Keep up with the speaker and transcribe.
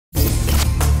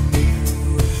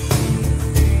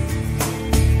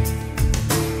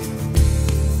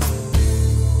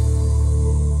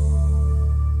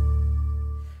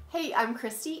I'm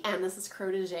Christy and this is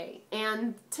Protege,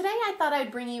 and today I thought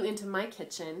I'd bring you into my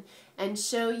kitchen and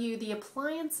show you the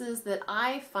appliances that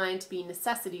I find to be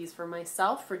necessities for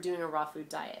myself for doing a raw food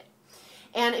diet.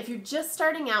 And if you're just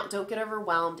starting out, don't get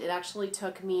overwhelmed. It actually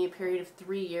took me a period of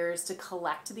 3 years to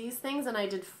collect these things, and I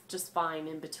did just fine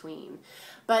in between.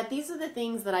 But these are the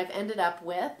things that I've ended up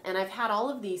with, and I've had all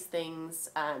of these things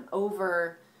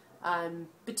over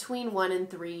between 1 and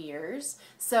 3 years.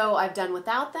 So I've done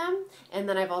without them, and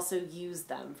then I've also used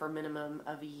them for a minimum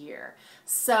of a year.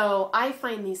 So I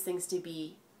find these things to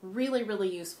be really, really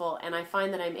useful, and I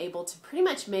find that I'm able to pretty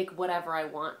much make whatever I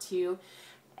want to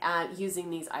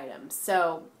using these items.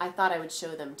 So I thought I would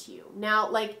show them to you. Now,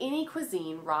 like any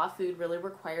cuisine, raw food really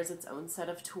requires its own set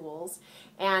of tools,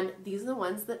 and these are the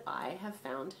ones that I have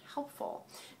found helpful.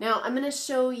 Now, I'm going to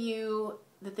show you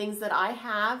the things that I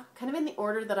have kind of in the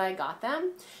order that I got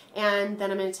them, and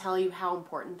then I'm going to tell you how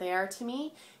important they are to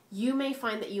me. You may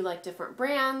find that you like different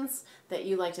brands, that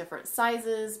you like different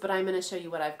sizes, but I'm going to show you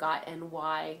what I've got and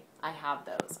why I have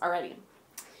those. Alrighty.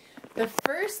 The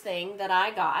first thing that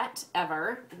I got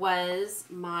ever was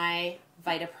my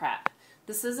VitaPrep.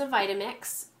 This is a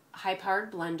Vitamix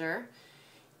high-powered blender,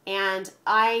 and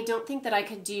I don't think that I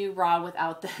could do raw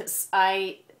without this.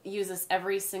 I use this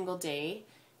every single day.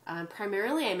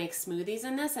 Primarily I make smoothies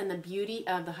in this, and the beauty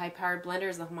of the high-powered blender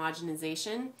is the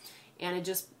homogenization, and it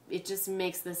just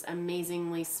makes this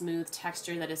amazingly smooth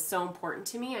texture that is so important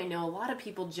to me. I know a lot of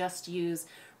people just use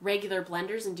regular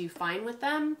blenders and do fine with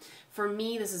them. For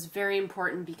me, this is very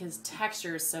important because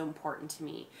texture is so important to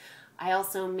me. I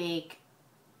also make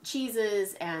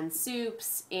cheeses and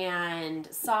soups and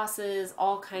sauces,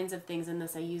 all kinds of things in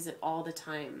this. I use it all the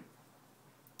time.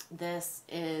 This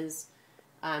is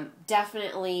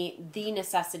definitely the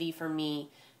necessity for me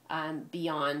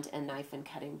beyond a knife and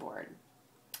cutting board.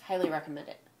 Highly recommend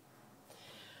it.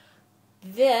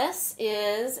 This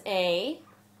is a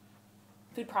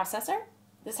food processor.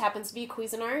 This happens to be a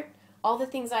Cuisinart. All the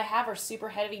things I have are super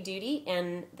heavy duty,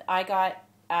 and I got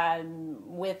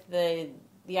with the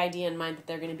idea in mind that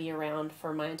they're going to be around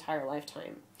for my entire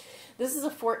lifetime. This is a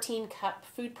 14-cup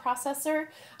food processor.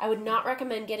 I would not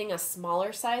recommend getting a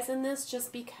smaller size in this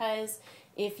just because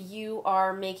if you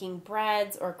are making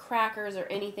breads or crackers or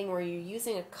anything where you're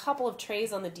using a couple of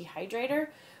trays on the dehydrator,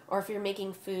 or if you're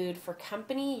making food for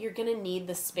company, you're going to need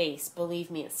the space. Believe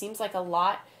me, it seems like a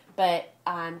lot, but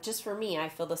just for me, I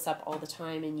fill this up all the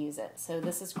time and use it. So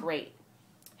this is great.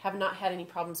 Have not had any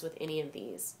problems with any of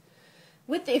these,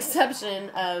 with the exception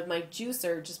of my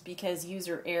juicer, just because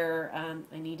user error,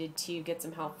 I needed to get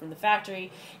some help from the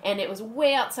factory, and it was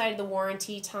way outside of the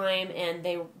warranty time, and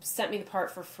they sent me the part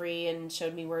for free and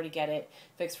showed me where to get it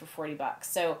fixed for 40 bucks.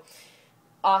 So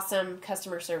awesome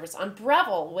customer service on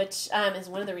Breville, which is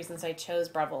one of the reasons I chose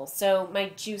Breville. So my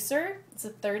juicer, it's the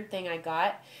third thing I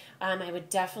got. I would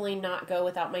definitely not go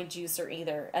without my juicer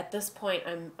either. At this point,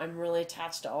 I'm really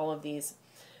attached to all of these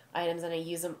items, and I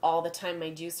use them all the time.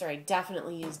 My juicer I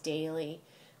definitely use daily.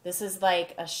 This is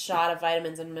like a shot of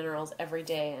vitamins and minerals every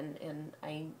day, and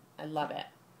I love it.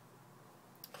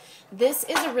 This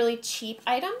is a really cheap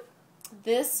item.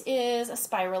 This is a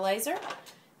spiralizer.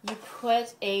 You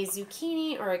put a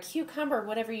zucchini or a cucumber,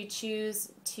 whatever you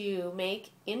choose to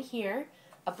make, in here.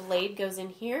 A blade goes in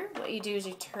here. What you do is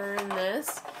you turn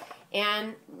this,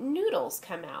 and noodles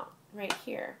come out right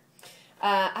here.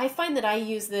 I find that I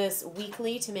use this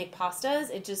weekly to make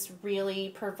pastas. It just really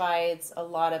provides a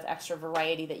lot of extra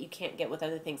variety that you can't get with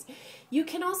other things. You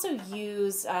can also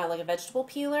use like a vegetable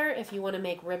peeler if you want to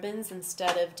make ribbons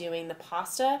instead of doing the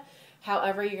pasta.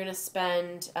 However, you're going to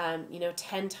spend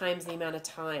 10 times the amount of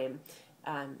time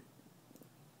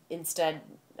instead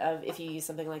of if you use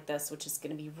something like this, which is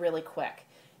going to be really quick.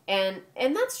 And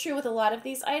that's true with a lot of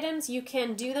these items. You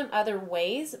can do them other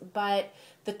ways, but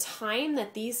the time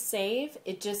that these save,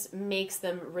 it just makes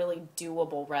them really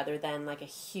doable rather than like a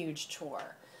huge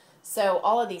chore. So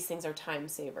all of these things are time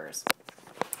savers.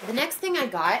 The next thing I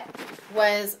got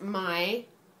was my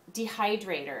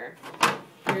dehydrator.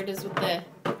 Here it is with the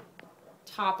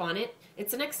top on it.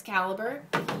 It's an Excalibur.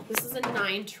 This is a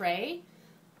 9 tray.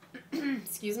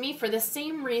 Excuse me. For the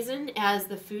same reason as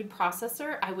the food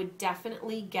processor, I would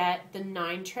definitely get the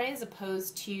 9 tray as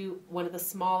opposed to one of the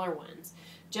smaller ones.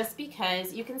 Just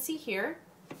because you can see here,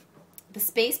 the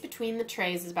space between the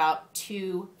trays is about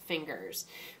 2 fingers,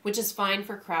 which is fine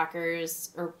for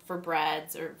crackers or for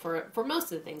breads or for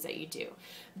most of the things that you do.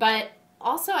 But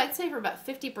also, I'd say for about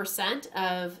 50%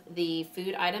 of the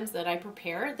food items that I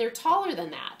prepare, they're taller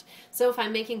than that. So if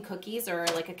I'm making cookies or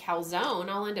like a calzone,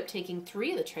 I'll end up taking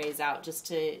 3 of the trays out just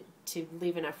to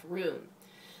leave enough room.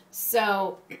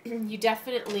 So you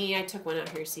definitely, I took one out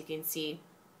here so you can see,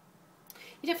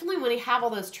 you definitely want to have all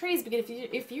those trays, because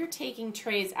if you're taking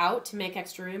trays out to make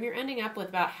extra room, you're ending up with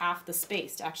about half the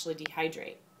space to actually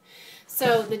dehydrate.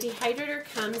 So the dehydrator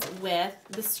comes with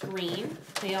the screen.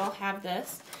 They all have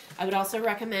this. I would also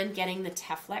recommend getting the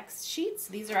Teflex sheets.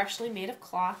 These are actually made of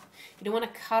cloth. You don't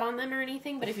want to cut on them or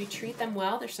anything, but if you treat them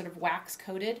well, they're sort of wax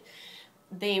coated.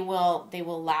 They will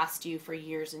last you for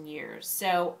years and years.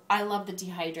 So I love the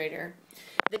dehydrator.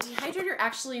 The dehydrator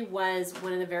actually was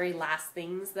one of the very last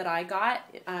things that I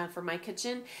got for my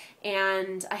kitchen,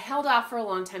 and I held off for a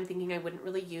long time thinking I wouldn't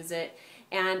really use it,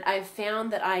 and I've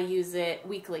found that I use it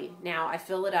weekly now. I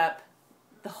fill it up,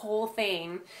 the whole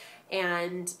thing,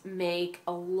 and make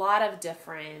a lot of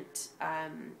different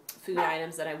food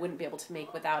items that I wouldn't be able to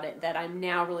make without it, that I'm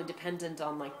now really dependent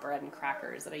on, like bread and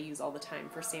crackers that I use all the time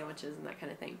for sandwiches and that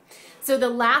kind of thing. So the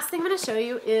last thing I'm going to show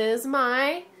you is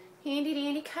my handy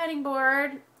dandy cutting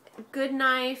board, good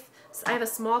knife. So I have a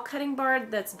small cutting board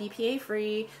that's BPA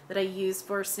free that I use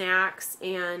for snacks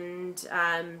and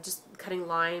just cutting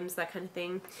limes, that kind of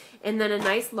thing. And then a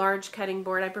nice large cutting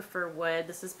board. I prefer wood.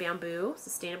 This is bamboo,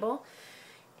 sustainable.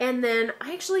 And then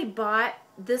I actually bought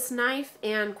this knife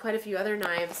and quite a few other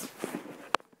knives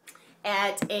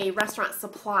at a restaurant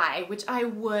supply, which I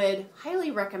would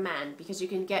highly recommend because you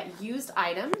can get used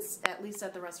items, at least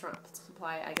at the restaurant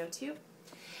supply I go to.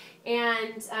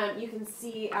 And you can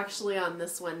see actually on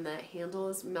this one the handle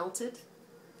is melted,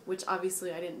 which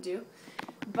obviously I didn't do,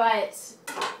 but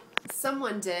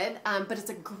someone did. But it's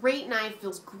a great knife,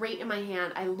 feels great in my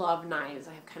hand. I love knives.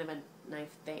 I have kind of a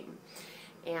knife thing.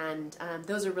 And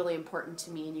those are really important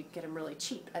to me, and you can get them really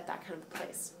cheap at that kind of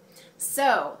place.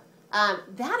 So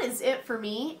that is it for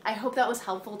me. I hope that was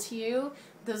helpful to you.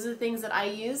 Those are the things that I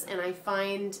use, and I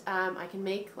find I can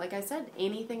make, like I said,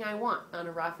 anything I want on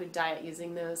a raw food diet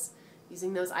using those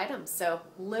items. So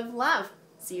live, love.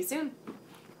 See you soon.